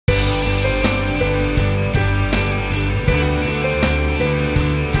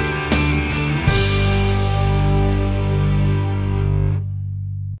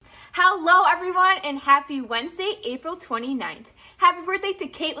and happy Wednesday, April 29th. Happy birthday to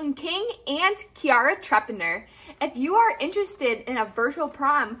Caitlin King and Kiara Treppener. If you are interested in a virtual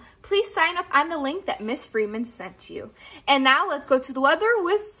prom, please sign up on the link that Miss Freeman sent you. And now let's go to the weather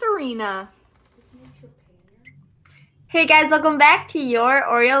with Serena. Hey guys, welcome back to your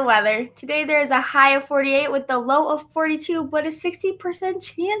Oriole weather. Today there is a high of 48 with a low of 42, but a 60%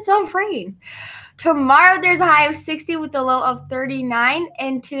 chance of rain. Tomorrow there's a high of 60 with a low of 39,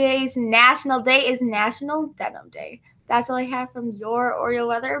 and today's national day is National Denim Day. That's all I have from your Oriole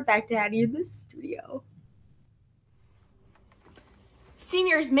weather. Back to Hattie in the studio.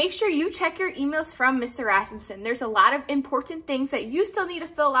 Seniors, make sure you check your emails from Mr. Rasmussen. There's a lot of important things that you still need to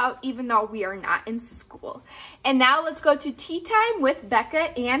fill out even though we are not in school. And now let's go to tea time with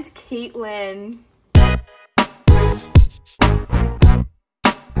Becca and Caitlin.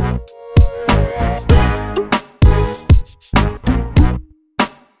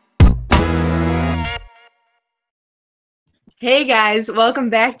 Hey guys, welcome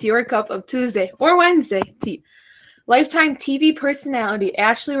back to your cup of Tuesday or Wednesday tea. Lifetime TV personality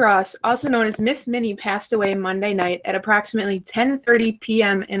Ashley Ross, also known as Miss Minnie, passed away Monday night at approximately 10:30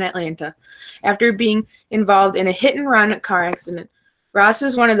 p.m. in Atlanta after being involved in a hit-and-run car accident. Ross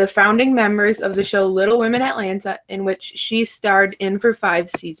was one of the founding members of the show Little Women Atlanta, in which she starred in for 5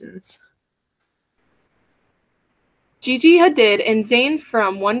 seasons. Gigi Hadid and Zayn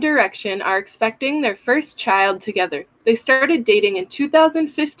from One Direction are expecting their first child together. They started dating in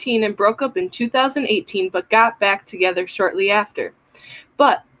 2015 and broke up in 2018, but got back together shortly after.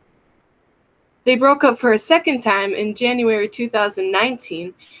 But they broke up for a second time in January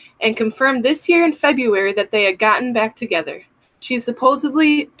 2019 and confirmed this year in February that they had gotten back together. She's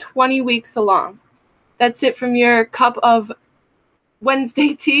supposedly 20 weeks along. That's it from your cup of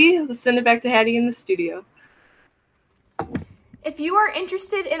Wednesday tea. Let's send it back to Hattie in the studio. If you are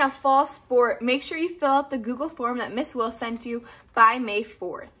interested in a fall sport, make sure you fill out the Google form that Miss Will sent you by May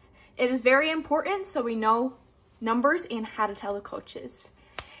 4th. It is very important so we know numbers and how to tell the coaches.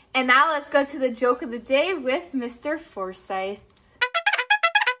 And now let's go to the joke of the day with Mr. Forsyth.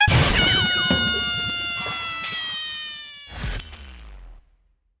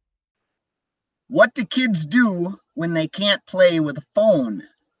 What do kids do when they can't play with a phone?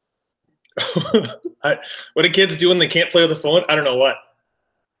 What do kids do when they can't play with a phone? I don't know what.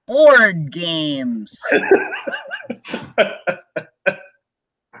 Board games.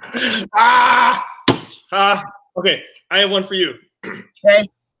 Okay, I have one for you. Okay.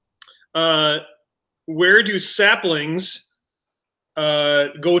 Where do saplings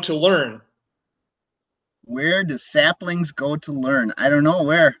go to learn? Where do saplings go to learn? I don't know.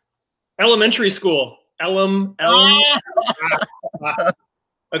 Where? Elementary school.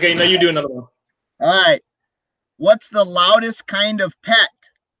 Okay, now you do another one. All right. What's the loudest kind of pet?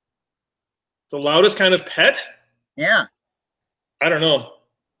 The loudest kind of pet? Yeah. I don't know.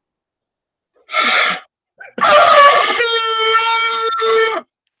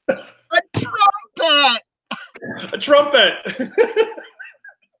 A trumpet. A trumpet.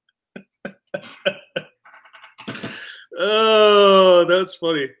 Oh, that's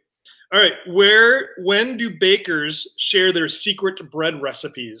funny. All right, when do bakers share their secret bread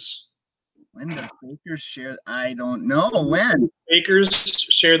recipes? When do bakers share? I don't know. When? Bakers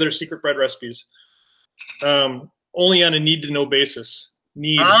share their secret bread recipes. Only on a need-to-know basis.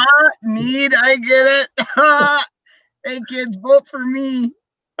 Need. Need. I get it. Hey, kids, vote for me.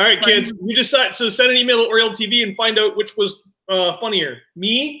 All right, kids, you decide. So send an email to Oriole TV and find out which was funnier,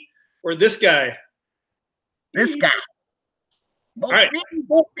 me or this guy. This guy. Vote All right. me.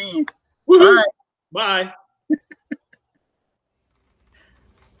 Vote me. Bye. Bye.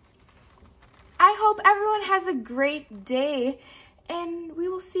 I hope everyone has a great day, and we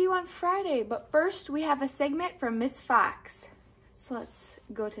will see you on Friday. But first, we have a segment from Miss Fox. So let's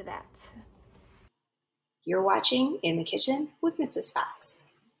go to that. You're watching In the Kitchen with Mrs. Fox.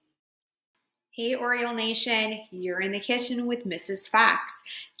 Hey, Oriole Nation, you're in the kitchen with Mrs. Fox.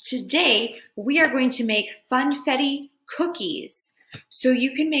 Today, we are going to make funfetti cookies. So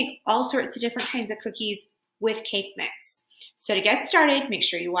you can make all sorts of different kinds of cookies with cake mix. So to get started, make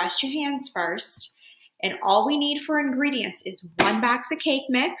sure you wash your hands first. And all we need for ingredients is 1 box of cake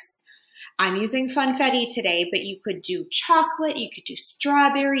mix. I'm using funfetti today, but you could do chocolate, you could do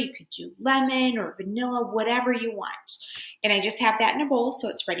strawberry, you could do lemon or vanilla, whatever you want. And I just have that in a bowl, so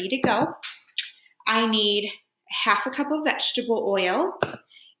it's ready to go. I need 1/2 cup of vegetable oil,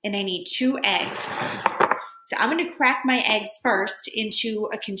 and I need 2 eggs. So I'm going to crack my eggs first into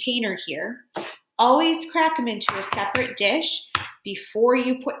a container here. Always crack them into a separate dish before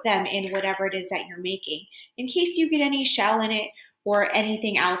you put them in whatever it is that you're making, in case you get any shell in it or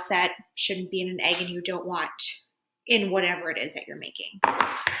anything else that shouldn't be in an egg and you don't want in whatever it is that you're making.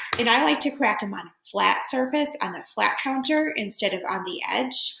 And I like to crack them on a flat surface, on the flat counter, instead of on the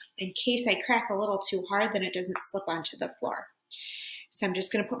edge, in case I crack a little too hard, then it doesn't slip onto the floor. So I'm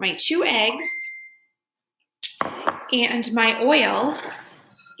just gonna put my 2 eggs and my oil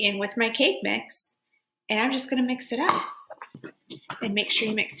in with my cake mix, and I'm just gonna mix it up. And make sure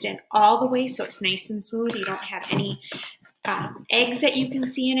you mix it in all the way so it's nice and smooth. You don't have any eggs that you can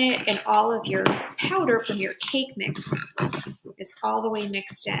see in it, and all of your powder from your cake mix is all the way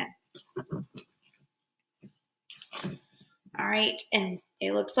mixed in. All right, and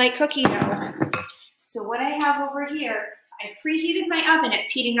it looks like cookie dough. So what I have over here, I preheated my oven.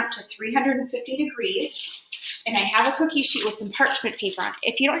 It's heating up to 350 degrees, and I have a cookie sheet with some parchment paper on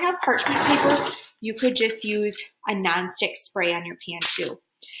it. If you don't have parchment paper, you could just use a nonstick spray on your pan too.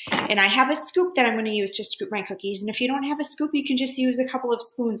 And I have a scoop that I'm going to use to scoop my cookies. And if you don't have a scoop, you can just use a couple of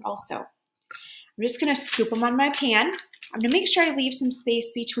spoons also. I'm just going to scoop them on my pan. I'm going to make sure I leave some space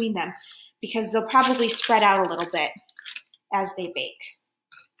between them because they'll probably spread out a little bit as they bake.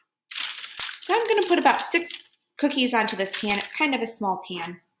 So I'm going to put about 6 cookies onto this pan. It's kind of a small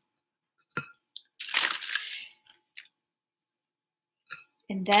pan.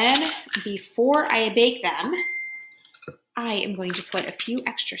 And then before I bake them, I am going to put a few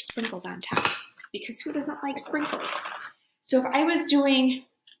extra sprinkles on top because who doesn't like sprinkles? So if I was doing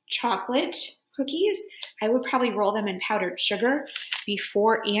chocolate cookies, I would probably roll them in powdered sugar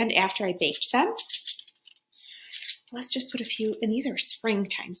before and after I baked them. Let's just put a few, and these are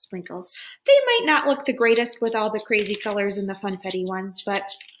springtime sprinkles. They might not look the greatest with all the crazy colors and the funfetti ones, but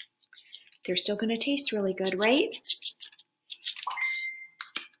they're still gonna taste really good, right?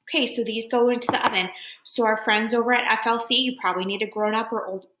 Okay, so these go into the oven. So our friends over at FLC, you probably need a grown-up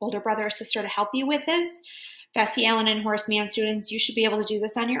or older brother or sister to help you with this. Bessie Allen and Horace Mann students, you should be able to do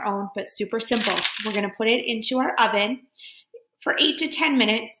this on your own, but super simple. We're gonna put it into our oven for 8 to 10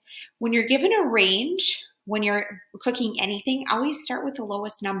 minutes. When you're given a range, when you're cooking anything, always start with the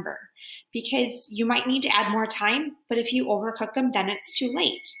lowest number because you might need to add more time, but if you overcook them, then it's too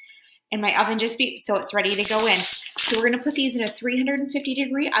late. And my oven just beeped, so it's ready to go in. So we're gonna put these in a 350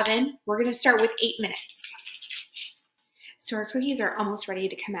 degree oven. We're gonna start with 8 minutes. So our cookies are almost ready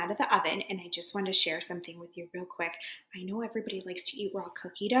to come out of the oven, and I just wanted to share something with you real quick. I know everybody likes to eat raw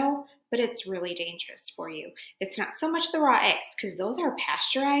cookie dough, but it's really dangerous for you. It's not so much the raw eggs, because those are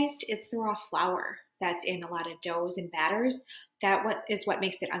pasteurized. It's the raw flour that's in a lot of doughs and batters. That is what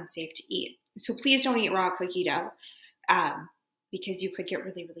makes it unsafe to eat. So please don't eat raw cookie dough. Because you could get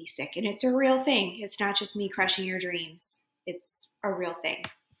really, really sick. And it's a real thing. It's not just me crushing your dreams. It's a real thing.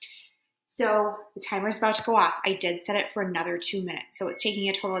 So the timer is about to go off. I did set it for another 2 minutes. So it's taking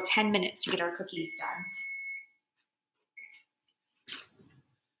a total of 10 minutes to get our cookies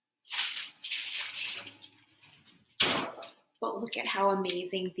done. But look at how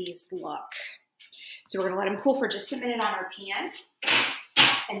amazing these look. So we're gonna let them cool for just a minute on our pan.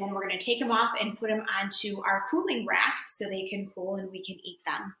 And then we're gonna take them off and put them onto our cooling rack so they can cool and we can eat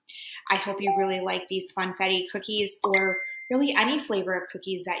them. I hope you really like these funfetti cookies or really any flavor of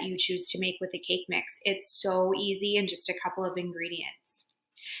cookies that you choose to make with a cake mix. It's so easy and just a couple of ingredients.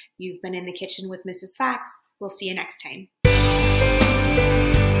 You've been in the kitchen with Mrs. Fox. We'll see you next time.